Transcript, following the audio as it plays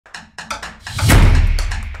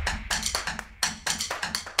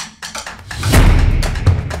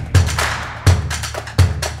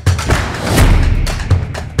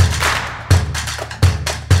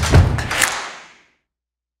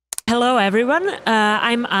everyone.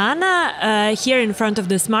 I'm Anna, here in front of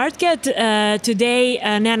the SmartCat. Today,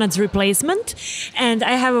 Nenad's replacement. And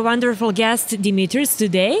I have a wonderful guest, Dimitrios,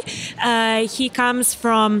 today. He comes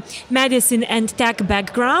from medicine and tech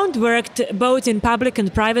background, worked both in public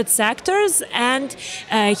and private sectors, and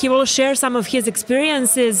he will share some of his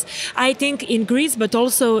experiences, I think, in Greece, but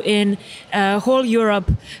also in whole Europe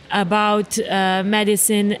about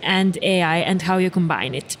medicine and AI and how you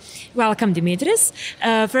combine it. Welcome, Dimitrios.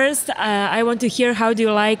 First, I want to hear, how do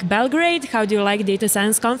you like Belgrade? How do you like Data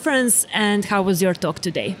Science Conference? And how was your talk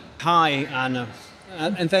today? Hi, Anna.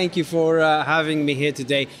 And thank you for having me here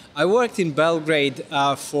today. I worked in Belgrade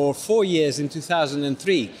for 4 years in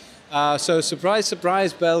 2003. So surprise,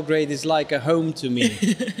 surprise, Belgrade is like a home to me.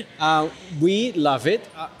 We love it.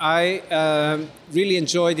 I really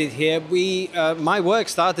enjoyed it here. My work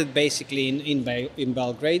started basically in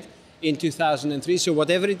Belgrade in 2003. So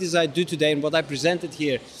whatever it is I do today and what I presented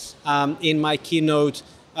here in my keynote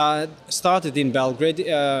started in Belgrade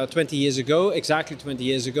 20 years ago, exactly 20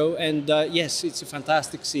 years ago. And yes, it's a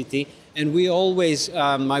fantastic city. And we always,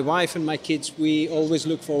 my wife and my kids, we always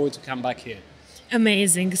look forward to come back here.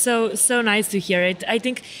 Amazing. So nice to hear it. I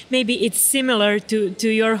think maybe it's similar to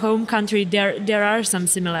your home country. There are some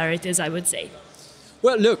similarities, I would say.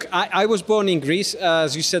 Well, look, I was born in Greece.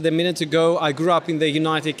 As you said a minute ago, I grew up in the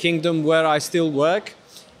United Kingdom, where I still work.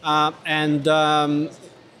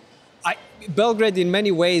 Belgrade, in many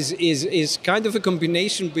ways, is kind of a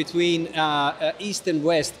combination between East and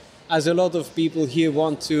West, as a lot of people here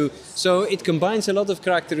want to. So it combines a lot of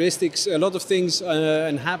characteristics, a lot of things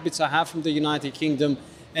and habits I have from the United Kingdom,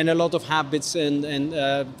 and a lot of habits and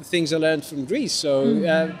things I learned from Greece. So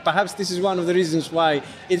perhaps this is one of the reasons why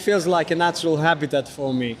it feels like a natural habitat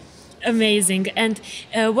for me. Amazing. And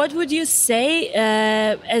what would you say,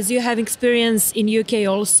 as you have experience in UK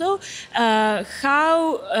also,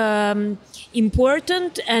 how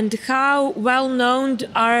important and how well known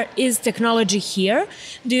is technology here?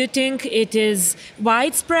 Do you think it is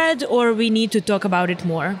widespread, or we need to talk about it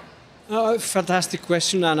more? Fantastic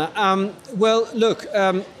question, Anna. Well, look,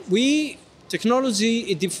 technology,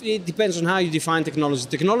 it depends on how you define technology.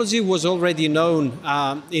 Technology was already known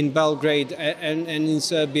in Belgrade and in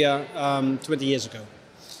Serbia 20 years ago.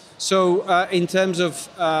 So in terms of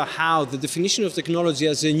how the definition of technology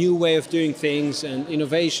as a new way of doing things and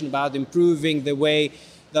innovation about improving the way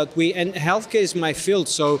that and healthcare is my field.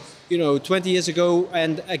 So, 20 years ago,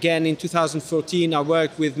 and again in 2014, I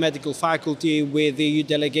worked with medical faculty, with the EU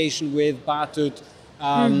delegation, with Batut.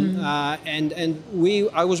 I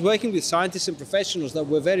was working with scientists and professionals that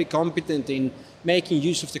were very competent in making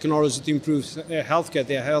use of technology to improve their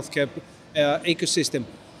healthcare ecosystem.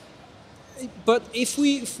 But if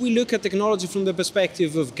we look at technology from the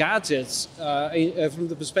perspective of gadgets, from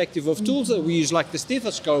the perspective of tools that we use, like the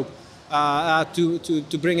stethoscope,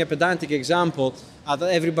 to bring a pedantic example that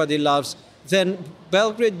everybody loves, then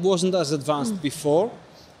Belgrade wasn't as advanced before.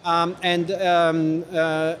 When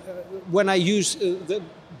I use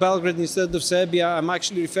Belgrade instead of Serbia, I'm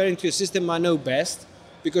actually referring to a system I know best,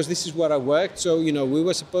 because this is where I worked. So, we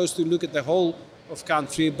were supposed to look at the whole of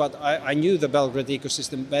country, but I knew the Belgrade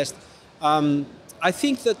ecosystem best. I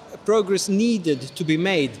think that progress needed to be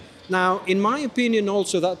made. Now, in my opinion,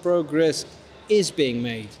 also that progress is being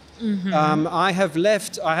made. I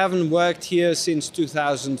haven't worked here since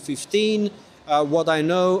 2015. What I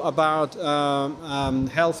know about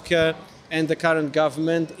healthcare and the current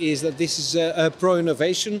government is that this is a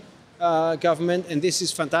pro-innovation government, and this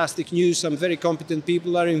is fantastic news. Some very competent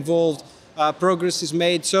people are involved. Progress is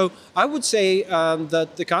made. So I would say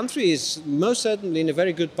that the country is most certainly in a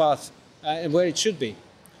very good path where it should be.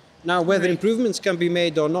 Now, whether improvements can be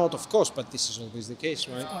made or not, of course, but this is always the case,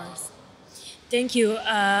 right? Of course. Thank you.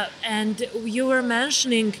 And you were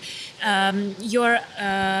mentioning your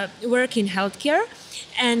work in healthcare.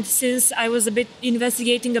 And since I was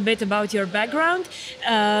investigating a bit about your background,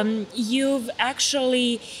 you've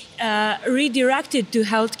actually redirected to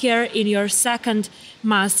healthcare in your second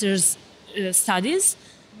master's studies,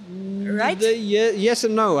 right? Yes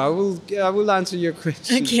and no. I will answer your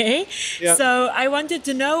question. Okay. Yeah. So I wanted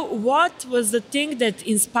to know, what was the thing that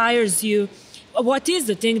inspires you? What is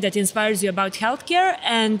the thing that inspires you about healthcare,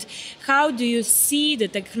 and how do you see the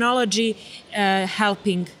technology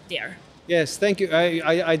helping there? Yes, thank you.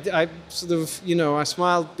 I sort of, I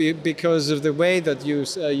smiled because of the way that you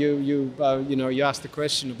asked the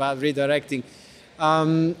question about redirecting.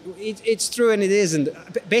 It's true and it isn't.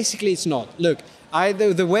 Basically, it's not. Look,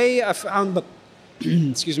 the way I found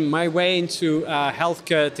excuse me, my way into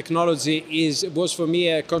healthcare technology was for me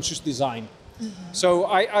a conscious design. So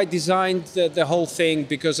I designed the whole thing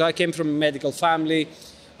because I came from a medical family.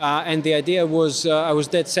 And the idea was, I was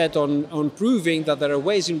dead set on proving that there are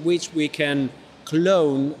ways in which we can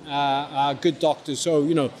clone good doctors.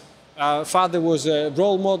 So, father was a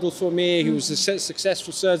role model for me. He was a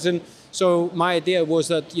successful surgeon. So my idea was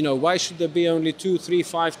that, why should there be only 2, 3,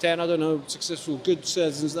 5, 10, I don't know, successful good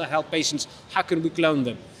surgeons that help patients? How can we clone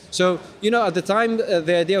them? So, at the time,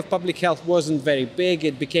 the idea of public health wasn't very big.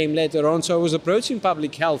 It became later on. So I was approaching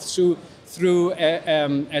public health through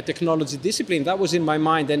a technology discipline. That was in my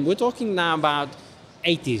mind. And we're talking now about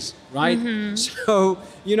 80s, right? Mm-hmm. So,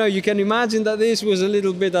 you can imagine that this was a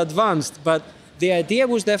little bit advanced. But the idea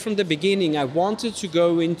was there from the beginning. I wanted to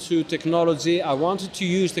go into technology. I wanted to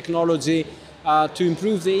use technology to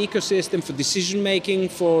improve the ecosystem for decision making,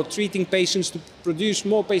 for treating patients, to produce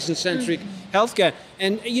more patient-centric healthcare.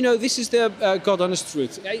 And this is the God honest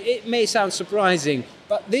truth. It may sound surprising,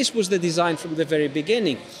 but this was the design from the very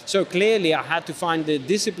beginning. So clearly, I had to find the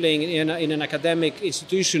discipline in an academic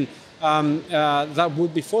institution that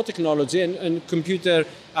would be for technology, and computer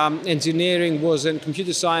engineering and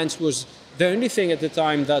computer science was the only thing at the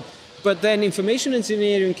time that. But then information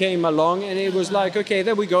engineering came along, and it was like, okay,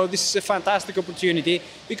 there we go. This is a fantastic opportunity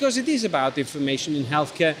because it is about information in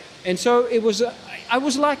healthcare. And so I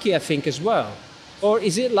was lucky, I think, as well. Or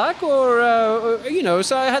is it luck? Or,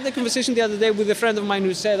 so I had a conversation the other day with a friend of mine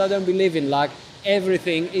who said, I don't believe in luck.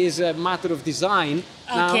 Everything is a matter of design.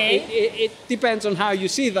 Okay. Now, it depends on how you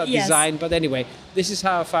see that design. But anyway, this is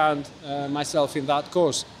how I found myself in that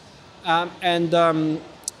course.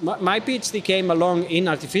 My PhD came along in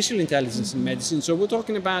artificial intelligence in medicine. So we're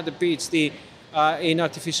talking about a PhD in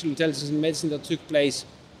artificial intelligence in medicine that took place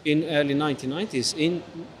in early 1990s.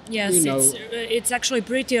 It's actually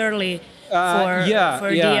pretty early for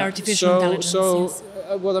the artificial intelligence. So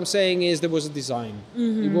what I'm saying is there was a design.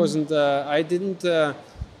 Mm-hmm. It wasn't.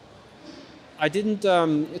 I didn't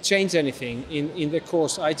change anything in the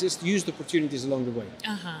course. I just used opportunities along the way.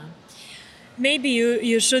 Maybe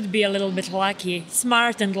you should be a little bit lucky,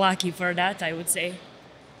 smart and lucky for that, I would say.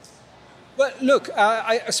 Well, look,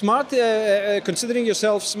 considering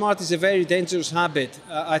yourself smart is a very dangerous habit,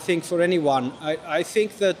 I think, for anyone. I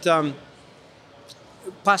think that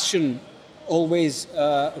passion always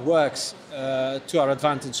works to our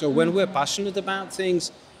advantage. So when we're passionate about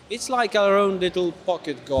things, it's like our own little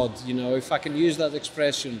pocket god, if I can use that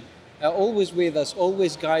expression, always with us,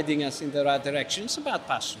 always guiding us in the right direction. It's about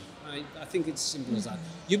passion. I think it's simple as that.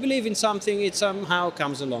 You believe in something, it somehow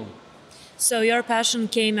comes along. So your passion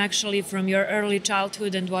came actually from your early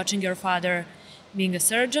childhood and watching your father being a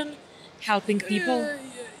surgeon, helping people?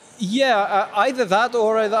 Either that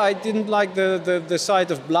or I didn't like the sight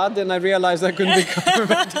of blood, and I realized I couldn't become a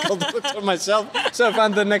medical doctor myself. So I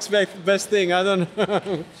found the next best thing. I don't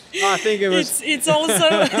know. I think it was. It's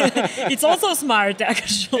also smart,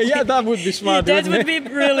 actually. Yeah, that would be smart. That would be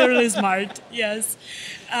really, really smart. Yes.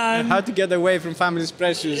 How to get away from family's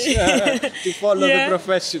pressures to follow the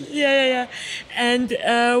profession. Yeah. And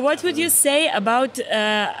what would you say about,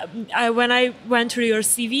 when I went through your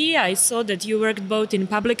CV, I saw that you worked both in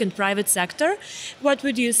public and private sector. What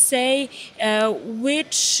would you say,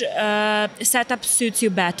 which setup suits you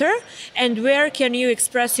better, and where can you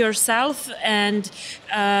express yourself and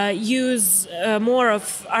use more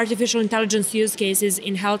of artificial intelligence use cases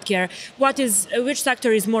in healthcare? Which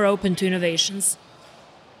sector is more open to innovations?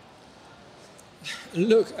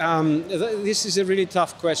 Look, this is a really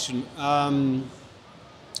tough question. I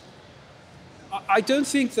don't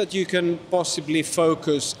think that you can possibly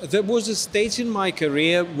focus. There was a stage in my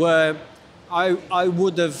career where I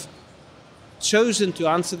would have chosen to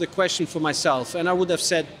answer the question for myself, and I would have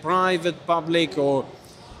said private, public, or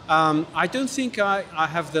I don't think I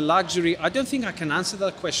have the luxury. I don't think I can answer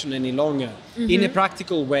that question any longer in a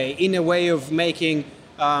practical way, in a way of making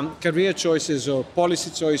career choices or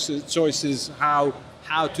policy choices, how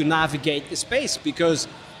to navigate the space. Because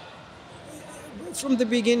from the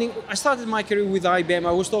beginning, I started my career with IBM.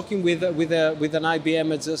 I was talking with an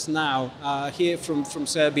IBMer just now here from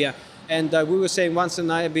Serbia, and we were saying once an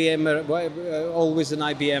IBMer, always an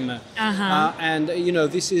IBMer. And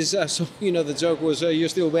this is the joke was you're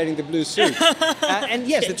still wearing the blue suit. And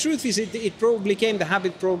yes, the truth is it probably came. The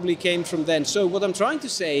habit probably came from then. So what I'm trying to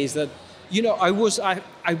say is that. I was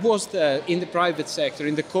in the private sector,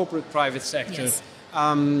 in the corporate private sector. Yes.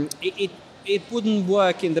 It wouldn't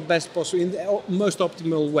work in the best possible, in the most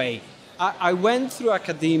optimal way. I went through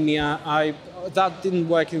academia. That didn't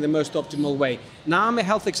work in the most optimal way. Now I'm a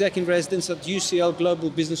health exec in residence at UCL Global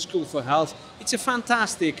Business School for Health. It's a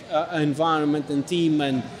fantastic environment and team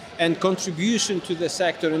and contribution to the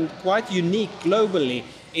sector, and quite unique globally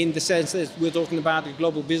in the sense that we're talking about a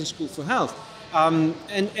Global Business School for Health.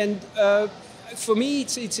 For me,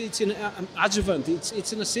 it's an adjuvant.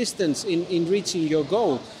 It's an assistance in reaching your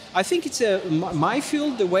goal. I think it's my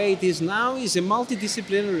field, the way it is now, is a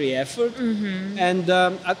multidisciplinary effort, and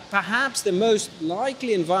perhaps the most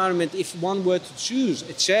likely environment, if one were to choose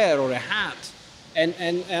a chair or a hat, and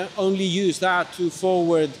only use that to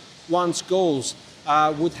forward one's goals,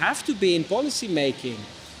 would have to be in policy making,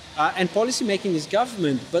 and policy making is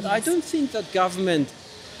government. But I don't think that government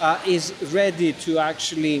is ready to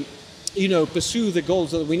actually, pursue the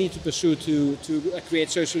goals that we need to pursue to create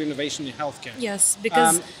social innovation in healthcare. Yes,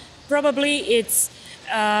 because probably it's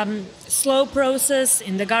slow process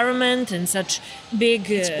in the government and such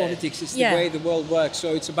big. It's politics. It's the way the world works.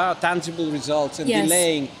 So it's about tangible results and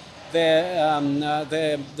delaying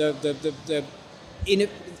the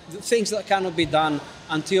things that cannot be done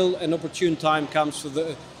until an opportune time comes for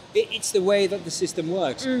the. It's the way that the system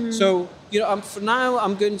works. So, for now,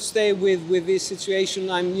 I'm going to stay with this situation.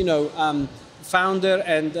 I'm, founder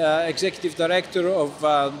and executive director of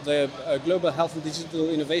the Global Health and Digital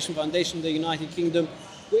Innovation Foundation in the United Kingdom.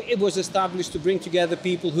 It was established to bring together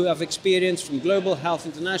people who have experience from global health,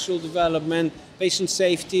 international development, patient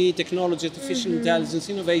safety, technology, artificial intelligence,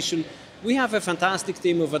 innovation. We have a fantastic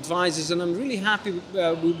team of advisors, and I'm really happy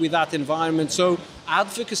with that environment. So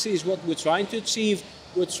advocacy is what we're trying to achieve.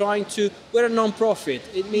 We're a non-profit.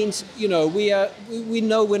 It means, we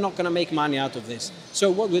know we're not going to make money out of this.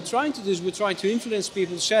 So what we're trying to do is we're trying to influence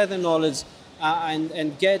people, share their knowledge,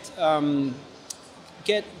 and get the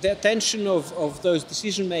attention of those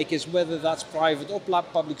decision makers, whether that's private or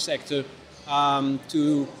public sector,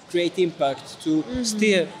 to create impact, to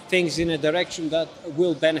steer things in a direction that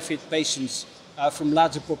will benefit patients from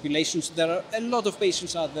larger populations. There are a lot of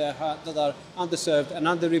patients out there that are underserved and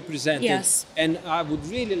underrepresented, and I would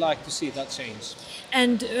really like to see that change.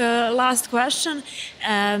 And last question,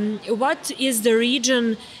 what is the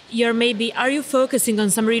region are you focusing on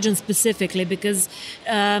some region specifically? Because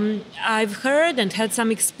I've heard and had some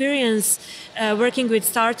experience working with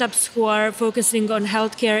startups who are focusing on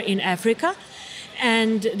healthcare in Africa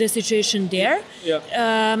and the situation there.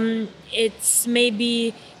 It's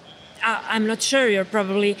maybe, I'm not sure,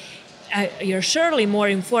 you're surely more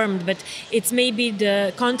informed, but it's maybe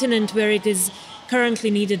the continent where it is currently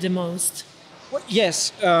needed the most. Well,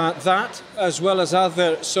 yes, that as well as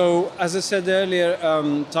other. So, as I said earlier,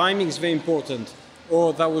 timing is very important.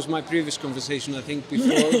 Or that was my previous conversation, I think,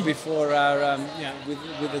 before our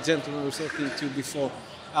with the gentleman I was talking to before.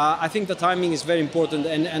 I think the timing is very important,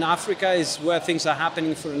 and Africa is where things are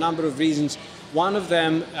happening for a number of reasons. One of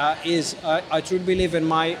them is I truly believe, and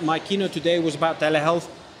my keynote today was about telehealth,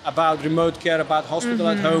 about remote care, about hospital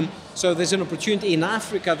at home. So there's an opportunity in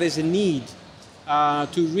Africa. There's a need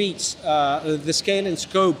to reach the scale and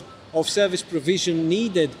scope of service provision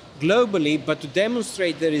needed globally, but to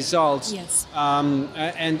demonstrate the results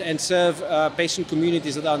and serve patient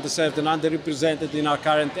communities that are underserved and underrepresented in our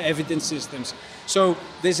current evidence systems. So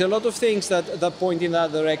there's a lot of things that point in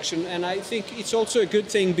that direction, and I think it's also a good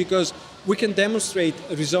thing because we can demonstrate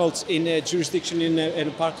results in a jurisdiction in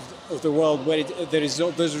a part of the world where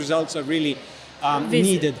those results are really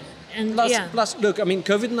needed. And plus, look, I mean,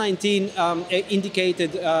 COVID-19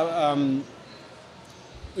 indicated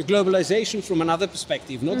globalization from another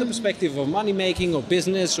perspective, not the perspective of money making or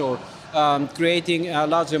business or creating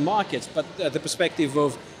larger markets, but the perspective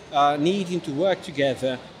of needing to work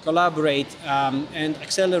together, collaborate, and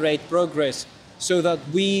accelerate progress so that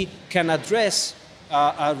we can address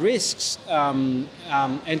risks and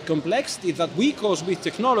complexity that we cause with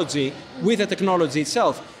technology, with the technology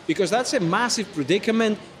itself. Because that's a massive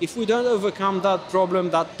predicament. If we don't overcome that problem,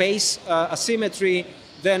 that pace asymmetry,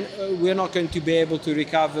 then we're not going to be able to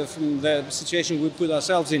recover from the situation we put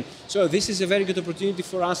ourselves in. So this is a very good opportunity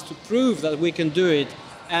for us to prove that we can do it.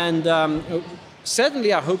 And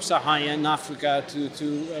certainly our hopes are high in Africa.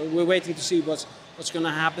 We're waiting to see what's going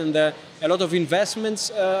to happen there. A lot of investments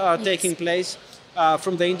are taking place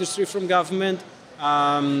from the industry, from government,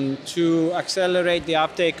 to accelerate the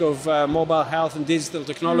uptake of mobile health and digital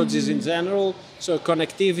technologies in general. So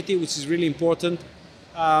connectivity, which is really important.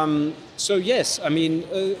 So yes, I mean,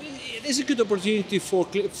 it is a good opportunity for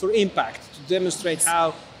impact, to demonstrate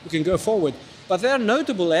how we can go forward. But there are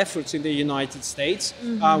notable efforts in the United States.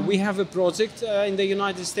 We have a project in the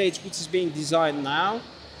United States which is being designed now.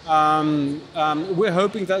 We're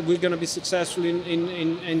hoping that we're going to be successful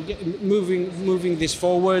in moving this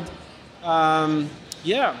forward.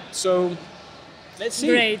 So let's see.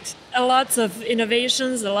 Great. Lots of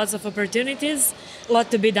innovations, lots of opportunities, a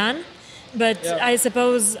lot to be done. But I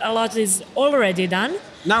suppose a lot is already done.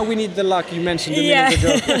 Now we need the luck you mentioned a minute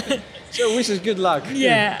ago. So wish us good luck.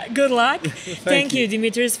 Yeah, good luck. Thank you, you.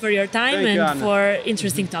 Dimitrios, for your time Thank and you, Anna. for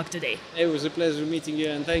interesting talk today. It was a pleasure meeting you,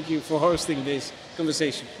 and thank you for hosting this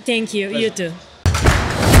conversation. Thank you. Pleasure. You too.